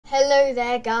Hello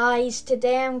there guys,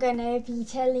 today I'm going to be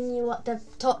telling you what the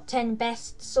top 10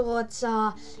 best swords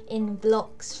are in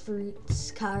Blox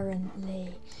fruits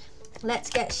currently. Let's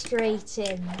get straight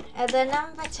in. At the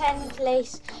number 10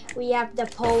 place we have the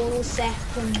pole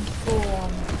second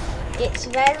form. It's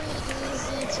very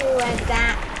easy to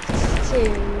adapt to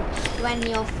when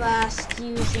you're first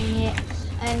using it,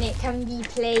 and it can be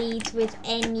played with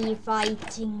any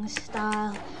fighting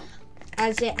style,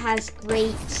 as it has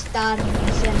great stuns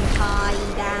and high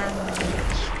damage.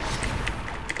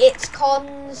 Its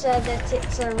cons are that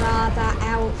it's a rather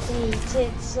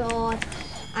outdated sword,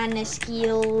 and a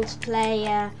skilled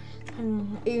player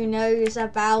who knows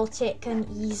about it can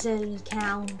easily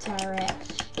counter it.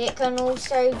 It can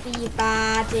also be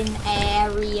bad in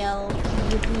aerial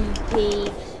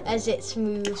PvP, as its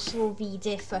moves will be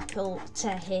difficult to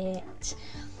hit.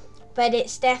 But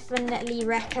it's definitely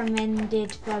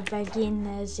recommended for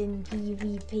beginners in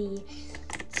PvP,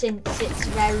 since it's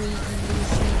very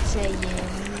easy to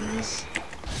use,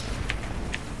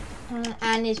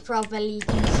 and is probably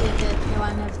considered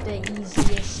one of the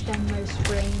easiest and most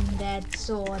brain-dead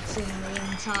swords in the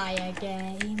entire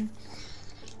game.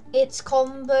 Its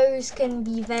combos can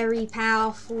be very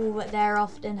powerful, but they're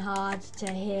often hard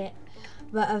to hit,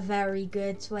 but are very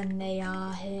good when they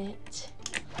are hit.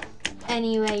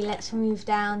 Anyway, let's move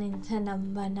down into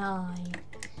number 9.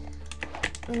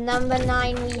 Number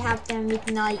 9 we have the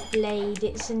Midnight Blade.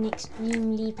 It's an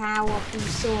extremely powerful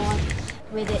sword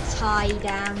with its high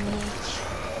damage,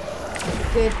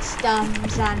 good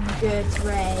stuns and good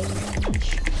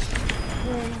range.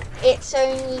 Its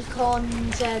only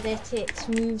cons are that its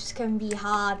moves can be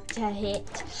hard to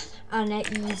hit and are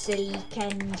easily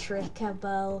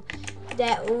trickable.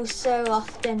 They're also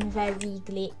often very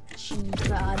glitchy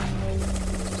for unknown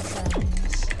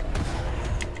reasons.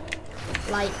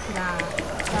 Like that.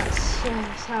 That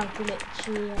shows how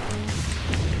glitchy it is.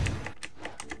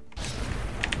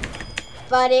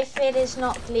 But if it is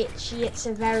not glitchy, it's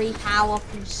a very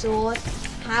powerful sword.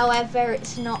 However,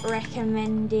 it's not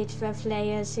recommended for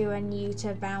players who are new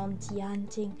to bounty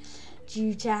hunting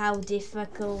due to how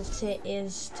difficult it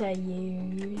is to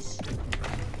use,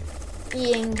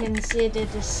 being considered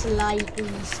a slightly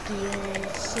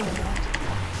skilled sword.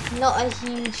 Not a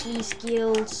hugely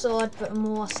skilled sword, but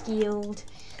more skilled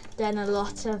than a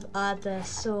lot of other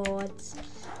swords.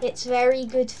 It's very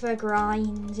good for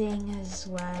grinding as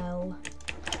well.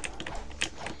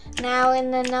 Now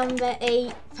in the number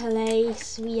 8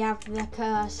 place we have the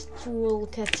Cursed Jewel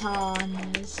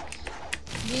Katanas.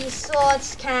 These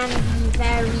swords can be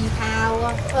very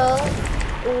powerful,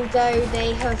 although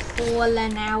they have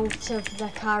fallen out of the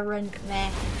current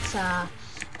meta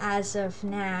as of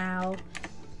now,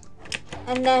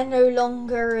 and they're no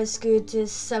longer as good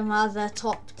as some other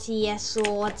top tier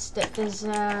swords that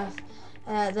deserve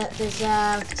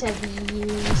to be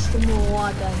used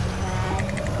more than them.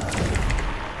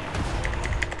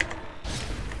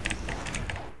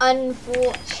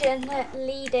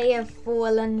 Unfortunately, they have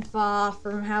fallen far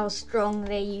from how strong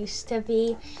they used to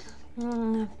be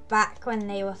back when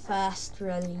they were first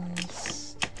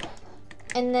released.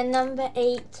 In the number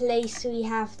 8 place we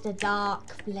have the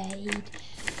Dark Blade.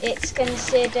 It's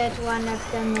considered one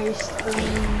of the most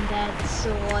brain-dead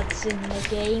swords in the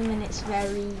game, and it's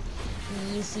very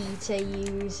easy to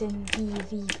use in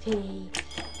PvP.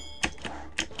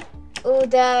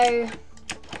 Although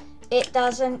it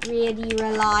doesn't really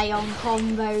rely on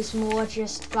combos, more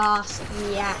just fast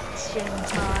reaction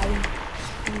time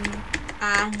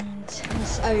and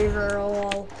its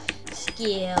overall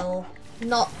skill.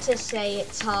 Not to say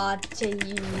it's hard to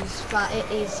use, but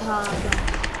it is harder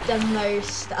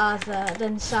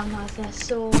than some other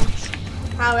swords.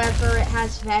 However, it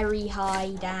has very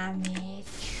high damage.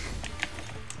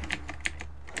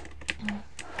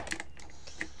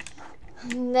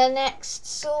 The next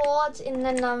sword in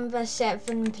the number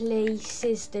 7 place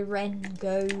is the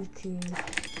Rengoku.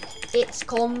 Its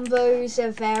combos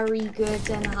are very good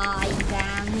and high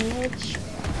damage,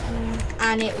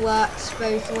 and it works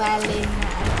both well in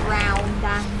ground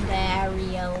and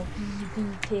aerial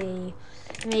PvP,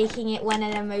 making it one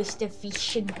of the most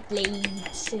efficient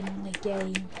blades in the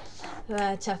game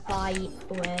to fight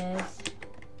with.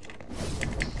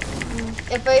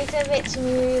 Both of its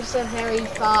moves are very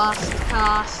fast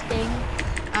casting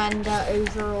and are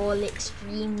overall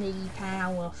extremely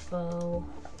powerful.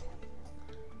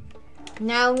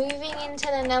 Now moving into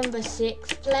the number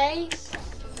 6 place,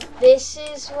 this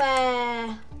is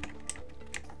where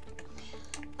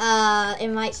it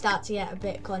might start to get a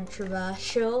bit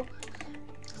controversial.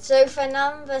 So for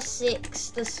number 6,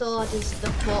 the sword is the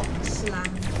Blox.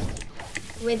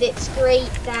 With its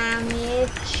great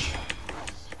damage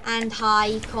and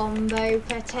high combo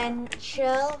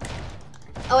potential.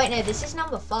 Oh wait, no, this is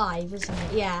number 5, isn't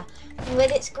it? Yeah.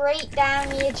 With its great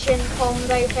damage and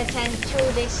combo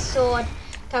potential, this sword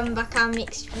can become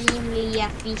extremely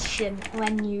efficient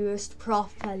when used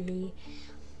properly.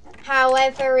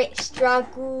 However, it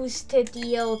struggles to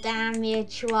deal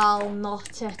damage while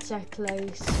not at a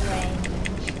close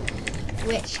range,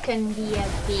 which can be a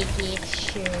big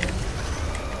issue,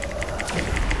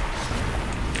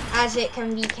 as it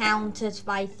can be countered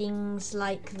by things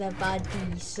like the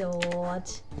buddy sword.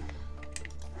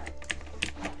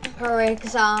 For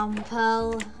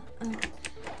example,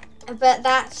 but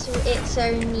that's its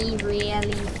only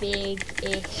really big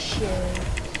issue.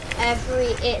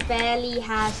 It barely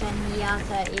has any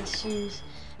other issues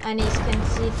and is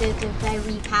considered a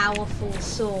very powerful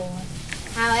sword.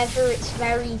 However, it's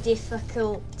very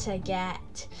difficult to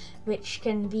get, which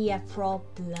can be a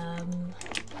problem.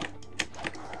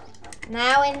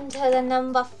 Now into the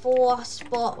number 4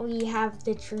 spot, we have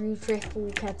the true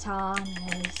triple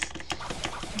katanas.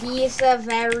 These are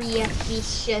very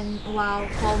efficient while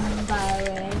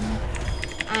comboing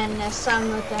and are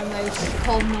some of the most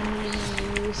commonly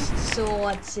used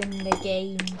swords in the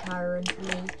game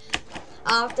currently.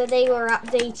 After they were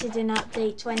updated in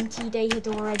update 20, they had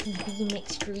already been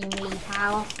extremely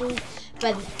powerful,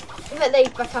 but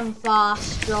they've become far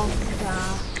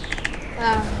stronger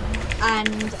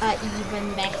and are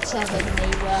even better than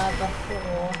they were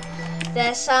before.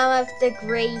 They're some of the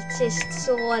greatest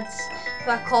swords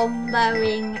for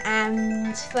comboing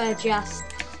and for just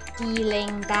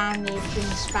dealing damage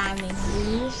and spamming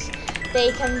moves.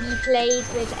 They can be played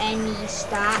with any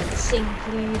stats,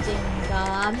 including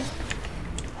gun,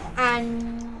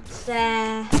 and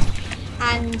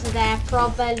they're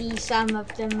probably some of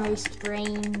the most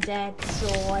brain-dead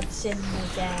swords in the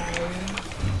game.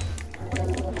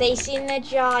 They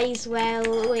synergize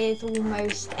well with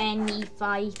almost any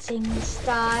fighting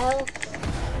style.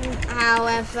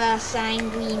 However,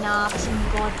 Sanguine Art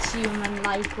and God's Human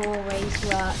like always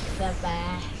work the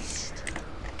best.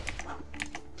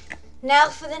 Now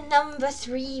for the number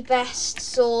 3 best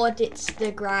sword, it's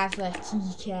the Gravity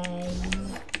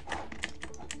Cane.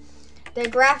 The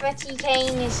Gravity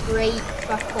Cane is great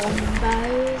for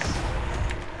combos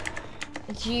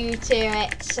due to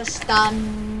its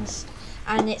stuns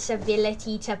and its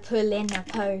ability to pull in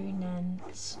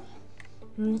opponents.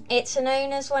 It's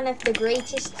known as one of the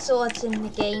greatest swords in the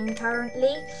game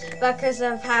currently because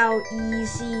of how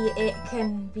easy it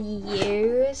can be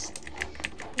used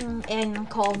in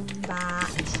combat.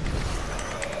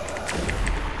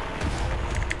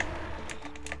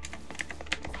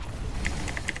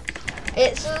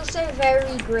 It's also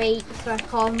very great for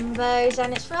combos,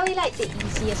 and it's probably like the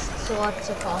easiest sword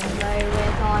to combo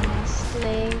with,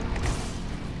 honestly.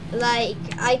 Like,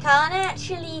 I can't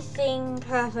actually think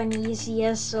of an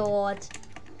easier sword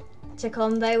to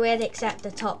combo with except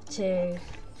the top 2.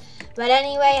 But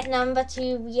anyway, at number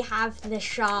 2 we have the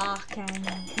Shark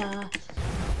Anchor.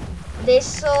 This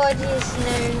sword is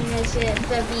known as it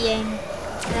for being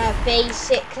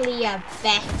basically a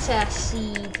better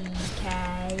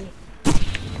CDK,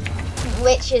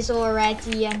 which is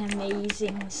already an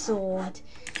amazing sword.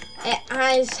 It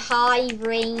has high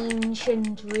range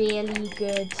and really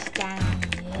good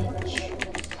damage.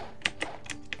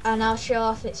 And I'll show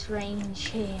off its range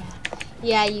here.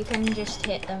 Yeah, you can just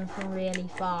hit them from really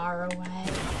far away.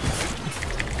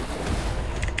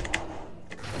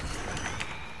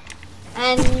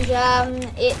 And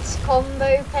its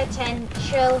combo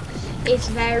potential is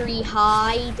very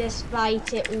high,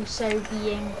 despite it also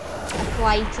being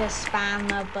quite a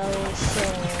spammable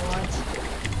sword.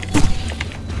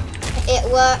 It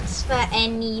works for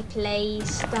any play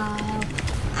style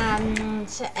and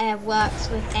works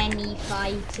with any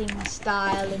fighting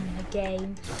style in the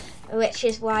game, which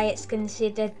is why it's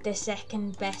considered the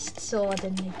 2nd best sword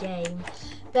in the game.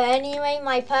 But anyway,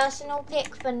 my personal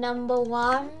pick for number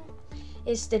 1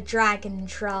 is the Dragon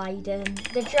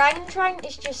Trident. The Dragon Trident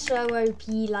is just so OP,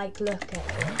 like, look at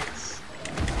this.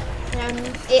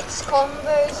 Its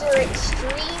combos are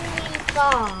extremely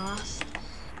fast,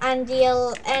 and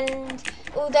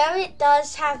although it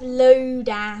does have low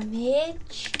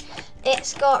damage,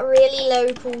 it's got really low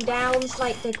cooldowns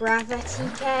like the Gravity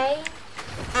Cane,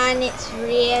 and it's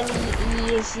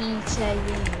really easy to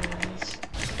use.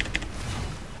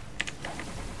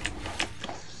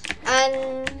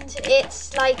 And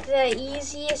it's like the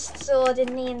easiest sword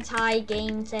in the entire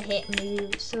game to hit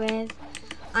moves with.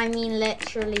 I mean,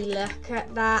 literally, look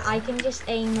at that. I can just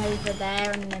aim over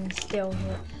there and then still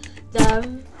hit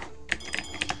them.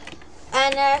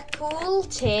 And a cool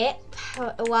tip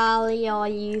while you're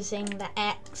using the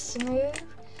X move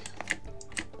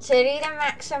to do the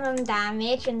maximum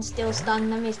damage and still stun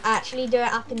them is actually do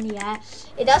it up in the air.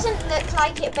 It doesn't look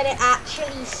like it, but it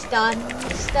actually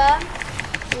stuns them,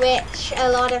 which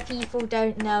a lot of people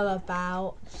don't know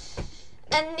about.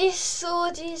 And this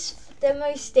sword is the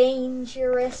most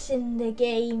dangerous in the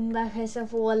game because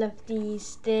of all of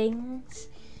these things.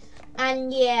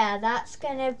 And yeah, that's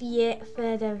gonna be it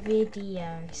for the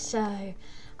video. So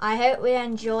I hope we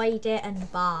enjoyed it, and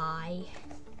bye.